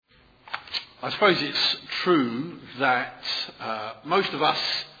I suppose it's true that most of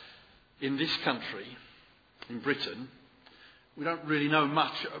us in this country, in Britain, we don't really know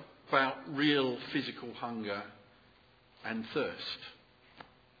much about real physical hunger and thirst.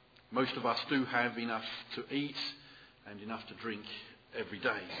 Most of us do have enough to eat and enough to drink every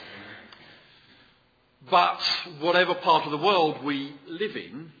day. But whatever part of the world we live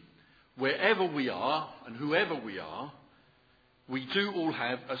in, wherever we are and whoever we are, we do all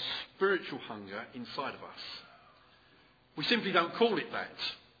have a spiritual hunger inside of us. We simply don't call it that.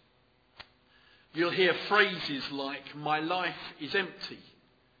 You'll hear phrases like, "My life is empty,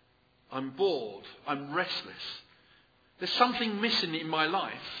 I'm bored, I'm restless, there's something missing in my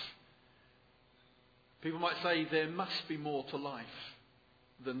life." People might say there must be more to life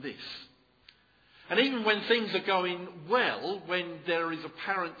than this. And even when things are going well, when there is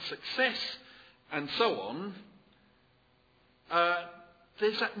apparent success and so on,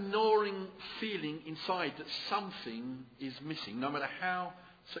 there's that gnawing feeling inside that something is missing, no matter how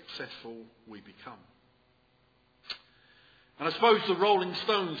successful we become. And I suppose the Rolling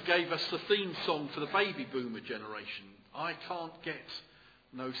Stones gave us the theme song for the baby boomer generation. I can't get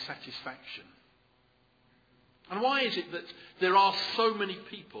no satisfaction. And why is it that there are so many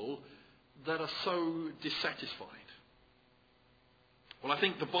people that are so dissatisfied? Well, I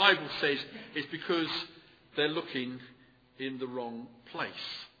think the Bible says it's because they're looking in the wrong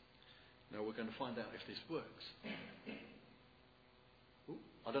place. Now we're going to find out if this works. Ooh,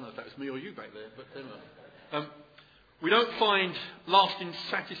 I don't know if that was me or you back there, but anyway. We don't find lasting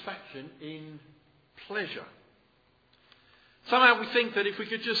satisfaction in pleasure. Somehow we think that if we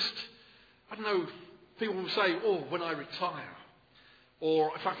could just, people will say, "Oh, when I retire,"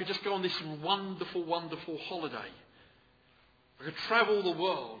 or if I could just go on this wonderful, wonderful holiday, I could travel the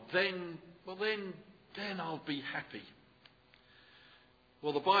world, then I'll be happy.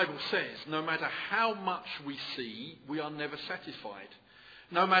 Well, the Bible says no matter how much we see, we are never satisfied.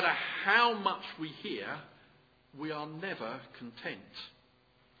 No matter how much we hear, we are never content.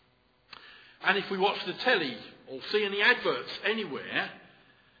 And if we watch the telly or see any adverts anywhere,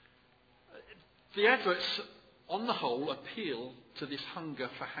 the adverts on the whole appeal to this hunger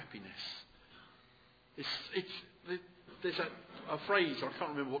for happiness. There's a phrase, I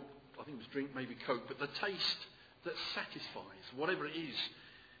can't remember what, I think it was drink, maybe Coke, but the taste that satisfies, whatever it is.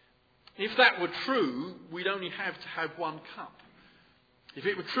 If that were true, we'd only have to have one cup. If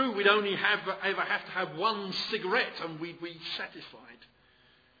it were true, we'd only ever have to have one cigarette and we'd be satisfied.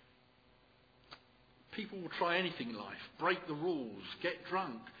 People will try anything in life, break the rules, get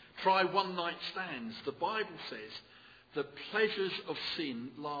drunk, try one-night stands. The Bible says the pleasures of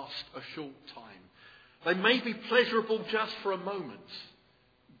sin last a short time. They may be pleasurable just for a moment,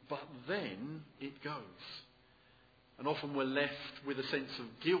 but then it goes. And often we're left with a sense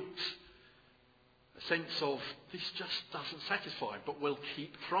of guilt, a sense of this just doesn't satisfy, but we'll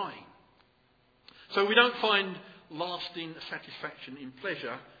keep trying. So we don't find lasting satisfaction in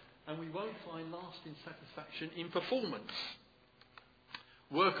pleasure, and we won't find lasting satisfaction in performance.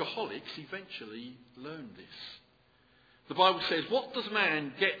 Workaholics eventually learn this. The Bible says, "What does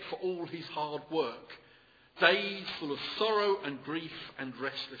man get for all his hard work? Days full of sorrow and grief and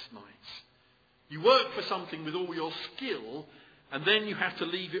restless nights." You work for something with all your skill, and then you have to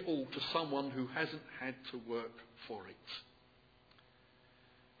leave it all to someone who hasn't had to work for it.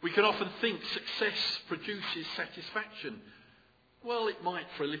 We can often think success produces satisfaction. Well, it might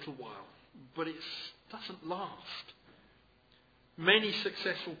for a little while, but it doesn't last. Many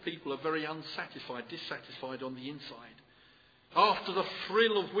successful people are very unsatisfied, dissatisfied on the inside. After the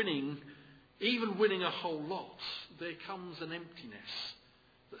thrill of winning, even winning a whole lot, there comes an emptiness.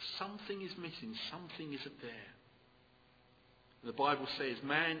 That something is missing, something isn't there. The Bible says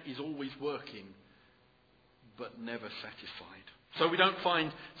man is always working, but never satisfied. So we don't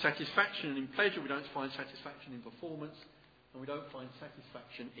find satisfaction in pleasure, we don't find satisfaction in performance, and we don't find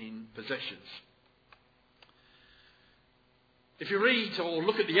satisfaction in possessions. If you read or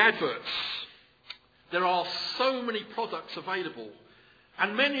look at the adverts, there are so many products available,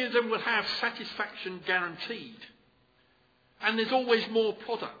 and many of them will have satisfaction guaranteed. And there's always more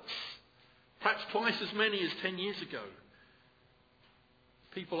products, perhaps twice as many as 10 years ago.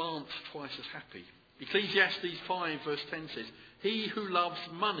 People aren't twice as happy. Ecclesiastes 5 verse 10 says, "He who loves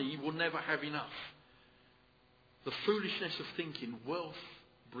money will never have enough. The foolishness of thinking wealth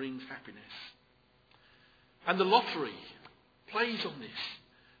brings happiness." And the lottery plays on this.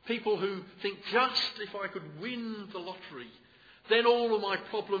 People who think just if I could win the lottery, then all of my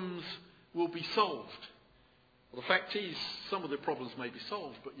problems will be solved. Well, the fact is, some of the problems may be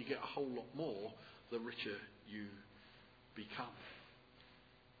solved, but you get a whole lot more the richer you become.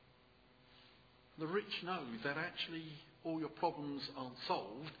 The rich know that actually all your problems aren't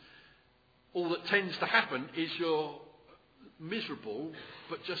solved. All that tends to happen is you're miserable,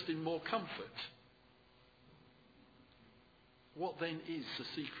 but just in more comfort. What then is the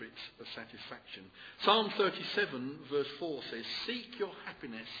secret of satisfaction? Psalm 37 verse 4 says, "Seek your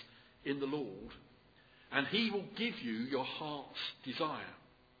happiness in the Lord, and he will give you your heart's desire."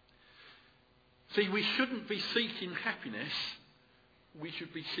 See, we shouldn't be seeking happiness, we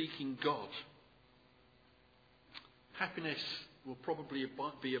should be seeking God. Happiness will probably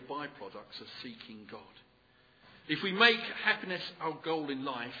be a byproduct of seeking God. If we make happiness our goal in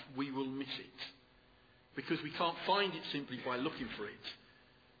life, we will miss it. Because we can't find it simply by looking for it.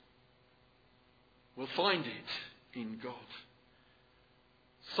 We'll find it in God.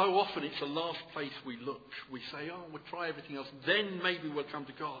 So often it's the last place we look. We say, oh, we'll try everything else, then maybe we'll come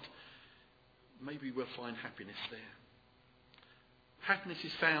to God. Maybe we'll find happiness there. Happiness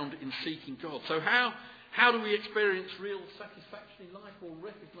is found in seeking God. So how do we experience real satisfaction in life or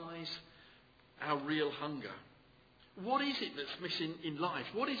recognise our real hunger? What is it that's missing in life?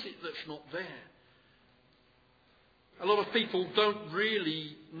 What is it that's not there? A lot of people don't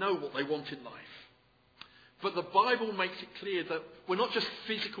really know what they want in life. But the Bible makes it clear that we're not just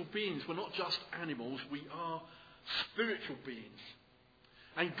physical beings, we're not just animals, we are spiritual beings.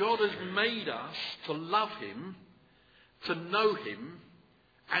 And God has made us to love him, to know him,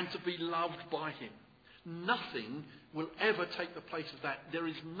 and to be loved by him. Nothing will ever take the place of that. There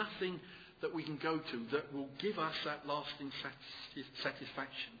is nothing that we can go to that will give us that lasting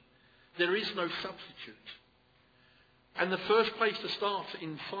satisfaction. There is no substitute. And the first place to start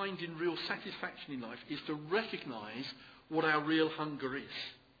in finding real satisfaction in life is to recognise what our real hunger is.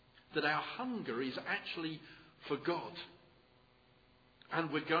 That our hunger is actually for God.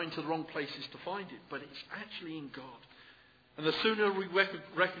 And we're going to the wrong places to find it, but it's actually in God. And the sooner we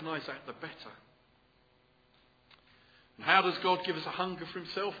recognise that, the better. And how does God give us a hunger for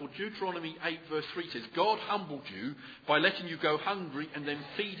himself? Well, Deuteronomy 8 verse 3 says, "God humbled you by letting you go hungry and then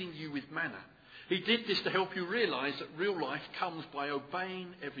feeding you with manna. He did this to help you realise that real life comes by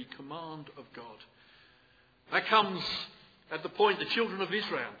obeying every command of God." That comes at the point the children of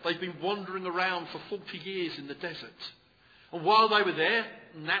Israel, they've been wandering around for 40 years in the desert. And while they were there,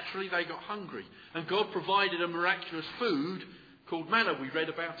 naturally they got hungry. And God provided a miraculous food called manna. We read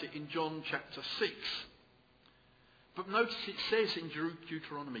about it in John chapter 6. But notice it says in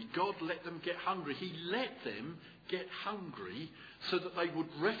Deuteronomy, God let them get hungry. He let them get hungry so that they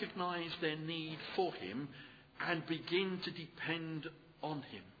would recognise their need for him and begin to depend on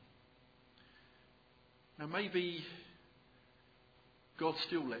him. Now maybe God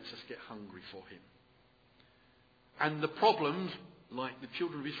still lets us get hungry for him. And the problems, like the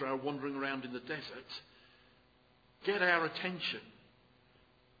children of Israel wandering around in the desert, get our attention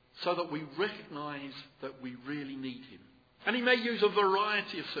so that we recognise that we really need him. And he may use a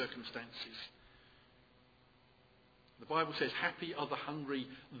variety of circumstances. The Bible says, happy are the hungry.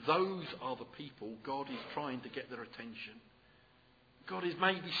 Those are the people God is trying to get their attention. God is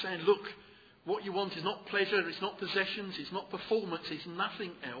maybe saying, look, what you want is not pleasure, it's not possessions, it's not performance, it's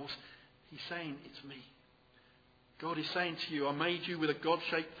nothing else. He's saying, it's me. God is saying to you, I made you with a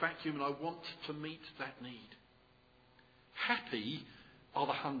God-shaped vacuum and I want to meet that need. Happy are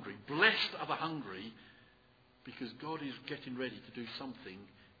the hungry. Blessed are the hungry, because God is getting ready to do something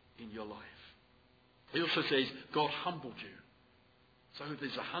in your life. He also says, God humbled you. So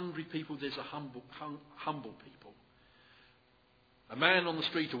there's a hungry people, there's a humble people. A man on the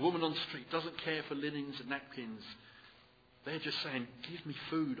street, a woman on the street doesn't care for linens and napkins. They're just saying, give me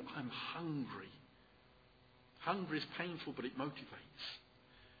food, I'm hungry. Hunger is painful, but it motivates.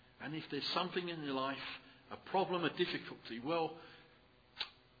 And if there's something in your life, a problem, a difficulty, well,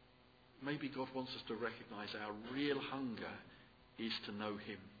 maybe God wants us to recognise our real hunger is to know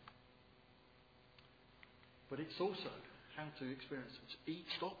him. But it's also how to experience it.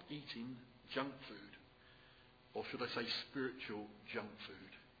 Stop eating junk food. Or should I say spiritual junk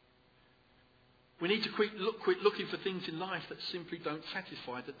food. We need to quit looking for things in life that simply don't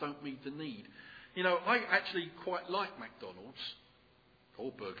satisfy, that don't meet the need. You know, I actually quite like McDonald's or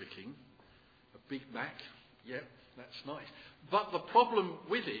Burger King. A Big Mac, yep, that's nice. But the problem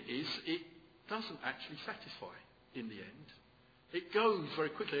with it is it doesn't actually satisfy in the end. It goes very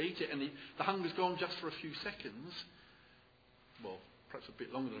quickly. I eat it and the hunger's gone just for a few seconds. Well, perhaps a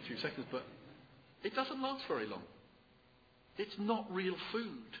bit longer than a few seconds, but it doesn't last very long. It's not real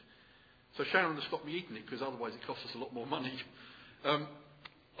food. So Sharon has stopped me eating it because otherwise it costs us a lot more money.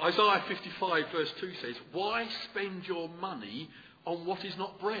 Isaiah 55 verse 2 says, "Why spend your money on what is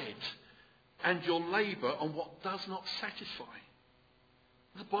not bread, and your labour on what does not satisfy?"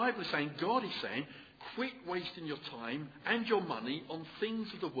 The Bible is saying, God is saying, quit wasting your time and your money on things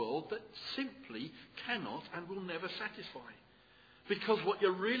of the world that simply cannot and will never satisfy. Because what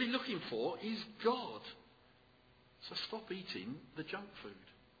you're really looking for is God. So stop eating the junk food.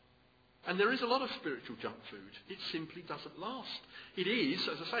 And there is a lot of spiritual junk food. It simply doesn't last. It is,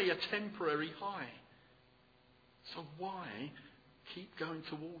 as I say, a temporary high. So why keep going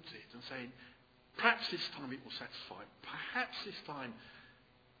towards it and saying, perhaps this time it will satisfy. Perhaps this time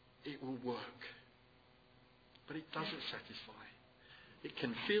it will work. But it doesn't satisfy. It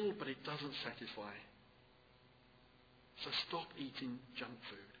can fill, but it doesn't satisfy. So stop eating junk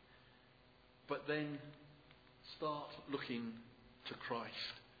food. But then start looking to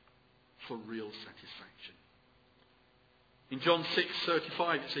Christ for real satisfaction. In John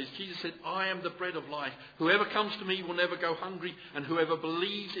 6:35 it says, Jesus said, I am the bread of life. Whoever comes to me will never go hungry, and whoever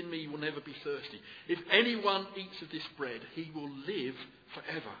believes in me will never be thirsty. If anyone eats of this bread, he will live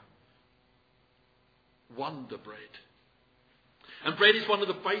forever. Wonder bread. And bread is one of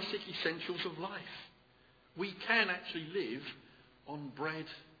the basic essentials of life. We can actually live on bread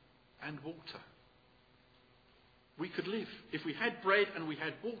and water. We could live. If we had bread and we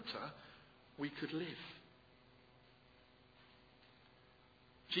had water, we could live.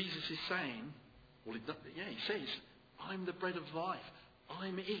 Jesus is saying, he says, I'm the bread of life.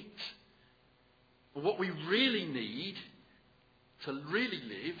 I'm it. And what we really need to really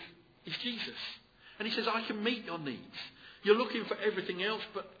live is Jesus. And he says, I can meet your needs. You're looking for everything else,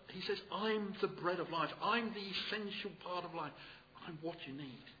 but he says, I'm the bread of life. I'm the essential part of life. I'm what you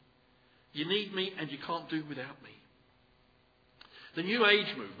need. You need me and you can't do without me. The New Age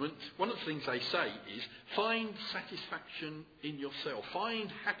movement, one of the things they say is, find satisfaction in yourself.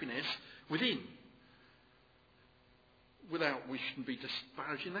 Find happiness within. Without wishing to be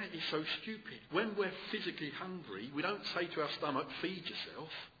disparaging, that is so stupid. When we're physically hungry, we don't say to our stomach, feed yourself.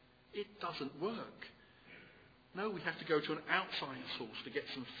 It doesn't work. No, we have to go to an outside source to get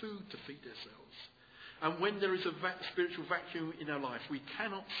some food to feed ourselves. And when there is a spiritual vacuum in our life, we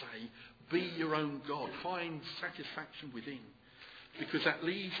cannot say, be your own God. Find satisfaction within. Because that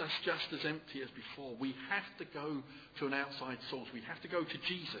leaves us just as empty as before. We have to go to an outside source. We have to go to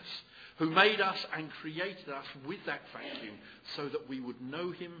Jesus, who made us and created us with that vacuum so that we would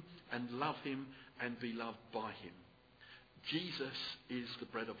know him and love him and be loved by him. Jesus is the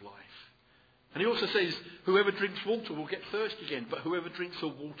bread of life. And he also says, whoever drinks water will get thirsty again, but whoever drinks the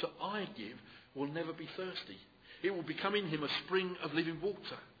water I give will never be thirsty. It will become in him a spring of living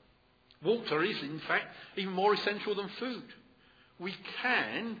water. Water is, in fact, even more essential than food. We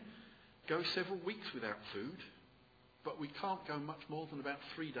can go several weeks without food, but we can't go much more than about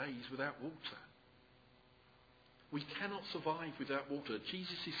 3 days without water. We cannot survive without water.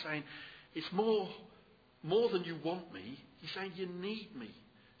 Jesus is saying, it's more than you want me. He's saying, you need me.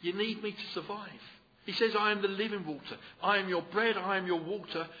 You need me to survive. He says, I am the living water. I am your bread. I am your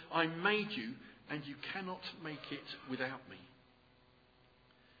water. I made you, and you cannot make it without me.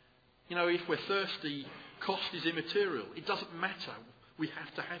 You know, if we're thirsty, cost is immaterial. It doesn't matter. We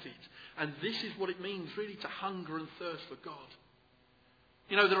have to have it. And this is what it means, really, to hunger and thirst for God.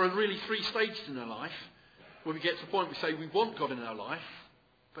 You know, there are really 3 stages in our life where we get to the point we say we want God in our life,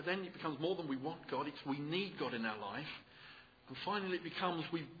 but then it becomes more than we want God. It's we need God in our life. And finally it becomes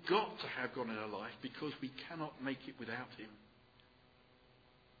we've got to have God in our life because we cannot make it without him.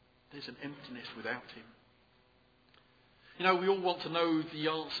 There's an emptiness without him. You know, we all want to know the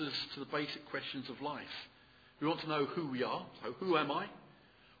answers to the basic questions of life. We want to know who we are. So who am I?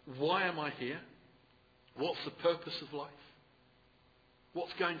 Why am I here? What's the purpose of life?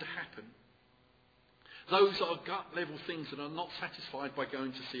 What's going to happen? Those are gut level things that are not satisfied by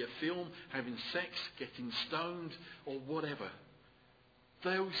going to see a film, having sex, getting stoned, or whatever.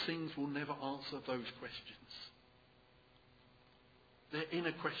 Those things will never answer those questions. They're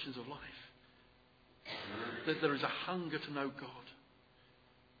inner questions of life. That there is a hunger to know God.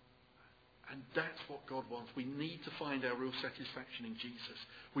 And that's what God wants. We need to find our real satisfaction in Jesus.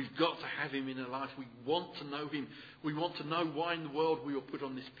 We've got to have him in our life. We want to know him. We want to know why in the world we were put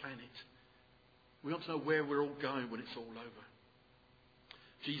on this planet. We want to know where we're all going when it's all over.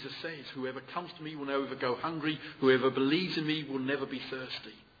 Jesus says, whoever comes to me will never go hungry. Whoever believes in me will never be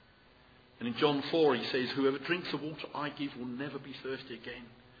thirsty. And in John 4 he says, whoever drinks the water I give will never be thirsty again.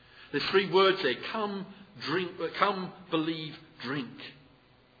 There's 3 words there. Come, drink, come, believe, drink.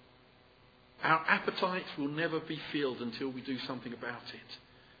 Our appetites will never be filled until we do something about it.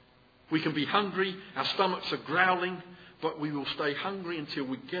 We can be hungry, our stomachs are growling, but we will stay hungry until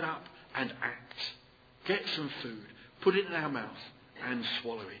we get up and act. Get some food, put it in our mouth and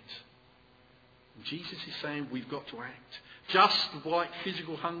swallow it. And Jesus is saying we've got to act. Just like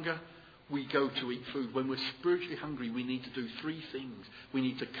physical hunger, we go to eat food. When we're spiritually hungry, we need to do three things. We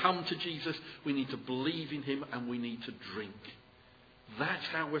need to come to Jesus, we need to believe in him, and we need to drink. That's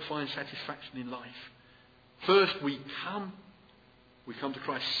how we find satisfaction in life. First, we come to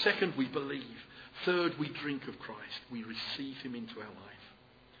Christ. Second, we believe. Third, we drink of Christ. We receive him into our life.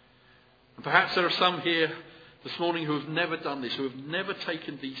 And perhaps there are some here this morning who have never done this, who have never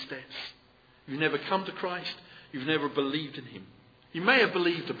taken these steps. You've never come to Christ. You've never believed in him. You may have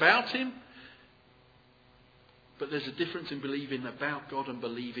believed about him, but there's a difference in believing about God and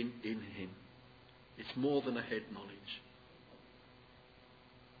believing in him. It's more than a head knowledge.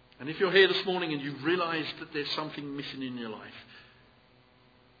 And if you're here this morning and you've realised that there's something missing in your life,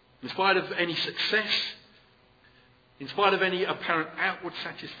 in spite of any success, in spite of any apparent outward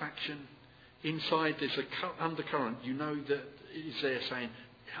satisfaction, inside there's an undercurrent, you know that it is there saying,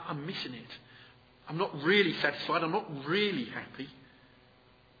 I'm missing it. I'm not really satisfied. I'm not really happy.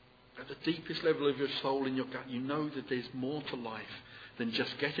 At the deepest level of your soul, in your gut, you know that there's more to life than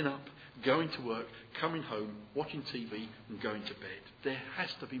just getting up, going to work, coming home, watching TV and going to bed. There has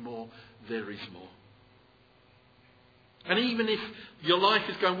to be more. There is more. And even if your life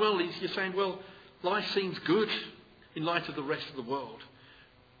is going well, you're saying, well, life seems good in light of the rest of the world.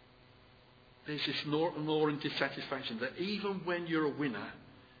 There's this more and more dissatisfaction that even when you're a winner,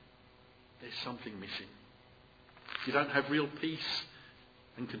 there's something missing. You don't have real peace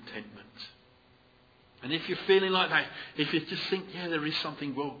and contentment. And if you're feeling like that, if you just think, yeah, there is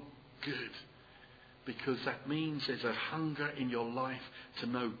something, well, good. Because that means there's a hunger in your life to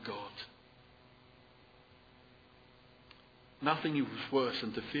know God. Nothing is worse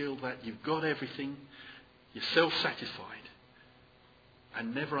than to feel that you've got everything, you're self-satisfied,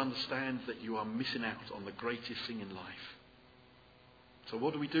 and never understand that you are missing out on the greatest thing in life. So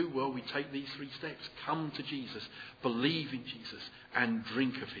what do? Well, we take these three steps. Come to Jesus, believe in Jesus, and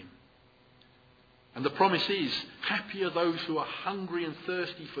drink of him. And the promise is, happy are those who are hungry and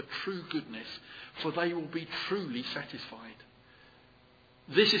thirsty for true goodness, for they will be truly satisfied.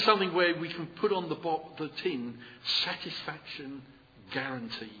 This is something where we can put on the tin, satisfaction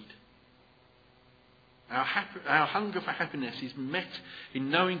guaranteed. Our hunger for happiness is met in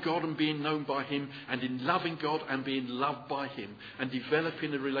knowing God and being known by him, and in loving God and being loved by him, and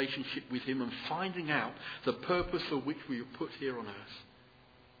developing a relationship with him and finding out the purpose for which we were put here on earth.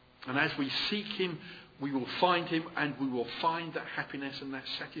 And as we seek him, we will find him, and we will find that happiness and that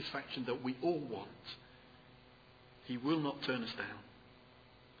satisfaction that we all want. He will not turn us down.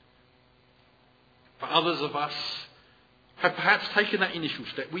 For others of us have perhaps taken that initial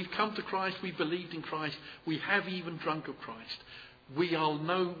step. We've come to Christ, we've believed in Christ, we have even drunk of Christ. We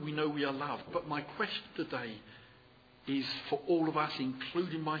know we are loved. But my question today is for all of us,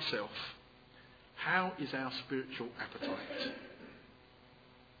 including myself, how is our spiritual appetite?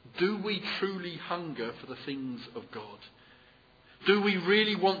 Do we truly hunger for the things of God? Do we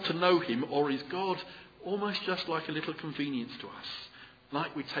really want to know him, or is God almost just like a little convenience to us?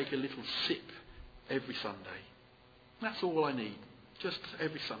 Like we take a little sip every Sunday. That's all I need, just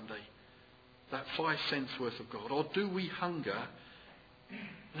every Sunday. That 5 cents worth of God. Or do we hunger,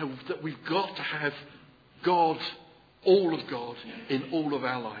 that we've got to have God, all of God, in all of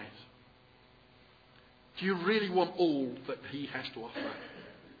our lives? Do you really want all that he has to offer?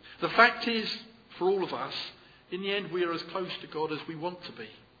 The fact is, for all of us, in the end we are as close to God as we want to be.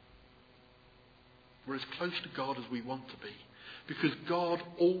 We're as close to God as we want to be. Because God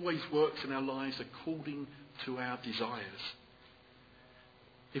always works in our lives according to our desires.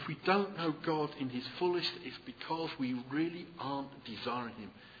 If we don't know God in his fullest, it's because we really aren't desiring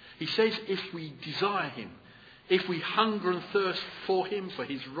him. He says if we desire him, if we hunger and thirst for him, for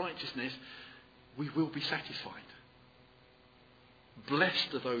his righteousness, we will be satisfied.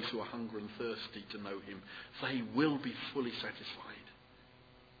 Blessed are those who are hungry and thirsty to know him. They will be fully satisfied.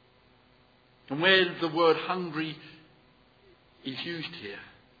 And where the word hungry is used here,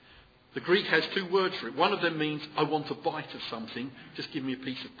 the Greek has 2 words for it. One of them means, I want a bite of something, just give me a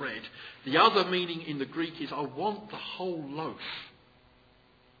piece of bread. The other meaning in the Greek is, I want the whole loaf.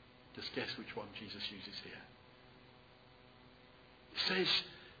 Just guess which one Jesus uses here. It says,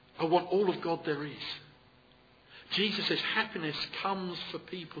 I want all of God there is. Jesus says happiness comes for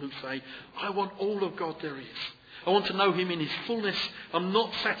people who say, I want all of God there is. I want to know him in his fullness. I'm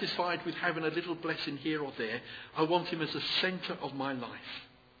not satisfied with having a little blessing here or there. I want him as the centre of my life.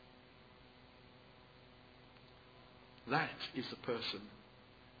 That is the person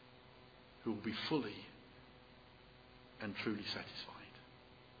who will be fully and truly satisfied.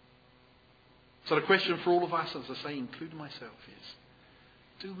 So the question for all of us, as I say, including myself, is,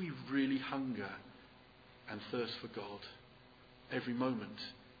 do we really hunger and thirst for God every moment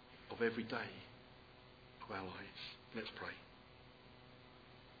of every day of our lives. Let's pray.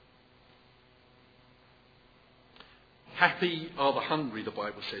 Happy are the hungry, the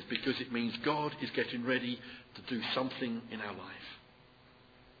Bible says, because it means God is getting ready to do something in our life.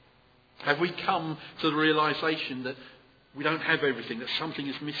 Have we come to the realisation that we don't have everything, that something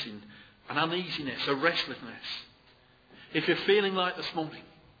is missing, an uneasiness, a restlessness? If you're feeling like this morning,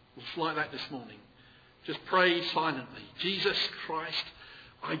 just pray silently. Jesus Christ,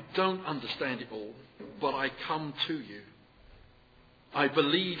 I don't understand it all, but I come to you. I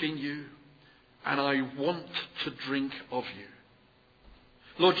believe in you, and I want to drink of you.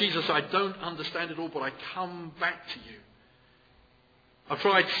 Lord Jesus, I don't understand it all, but I come back to you. I've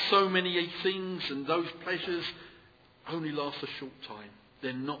tried so many things, and those pleasures only last a short time.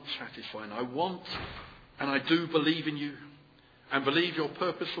 They're not satisfying. I want, and I do believe in you, and believe your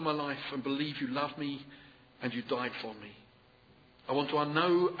purpose for my life, and believe you love me, and you died for me. I want to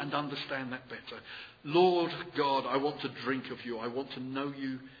know and understand that better. Lord God, I want to drink of you. I want to know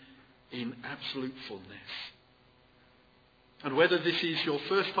you in absolute fullness. And whether this is your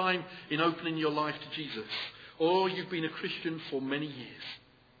first time in opening your life to Jesus, or you've been a Christian for many years,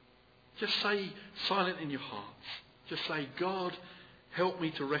 just say silent in your hearts. Just say, God, help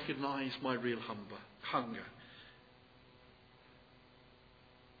me to recognise my real hunger.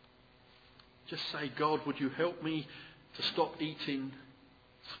 Just say, God, would you help me to stop eating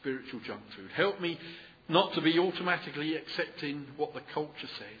spiritual junk food? Help me not to be automatically accepting what the culture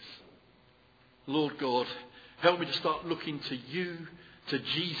says. Lord God, help me to start looking to you, to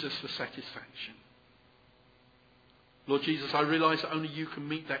Jesus for satisfaction. Lord Jesus, I realise that only you can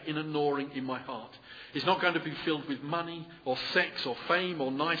meet that inner gnawing in my heart. It's not going to be filled with money or sex or fame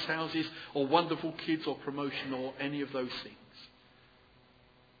or nice houses or wonderful kids or promotion or any of those things.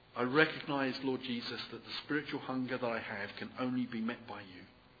 I recognise, Lord Jesus, that the spiritual hunger that I have can only be met by you.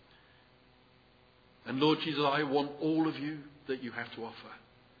 And Lord Jesus, I want all of you that you have to offer.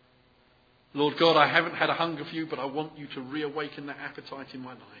 Lord God, I haven't had a hunger for you, but I want you to reawaken that appetite in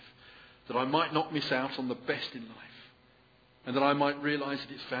my life, that I might not miss out on the best in life, and that I might realise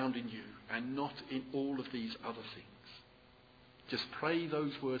that it's found in you and not in all of these other things. Just pray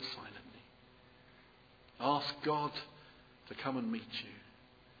those words silently. Ask God to come and meet you,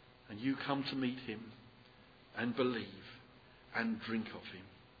 and you come to meet him and believe and drink of him.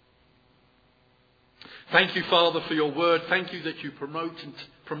 Thank you, Father, for your word. Thank you that you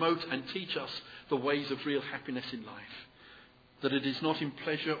promote and teach us the ways of real happiness in life. That it is not in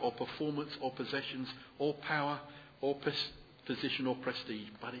pleasure or performance or possessions or power or position or prestige,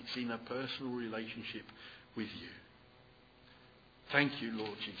 but it's in a personal relationship with you. Thank you,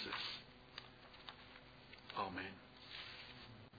 Lord Jesus. Amen.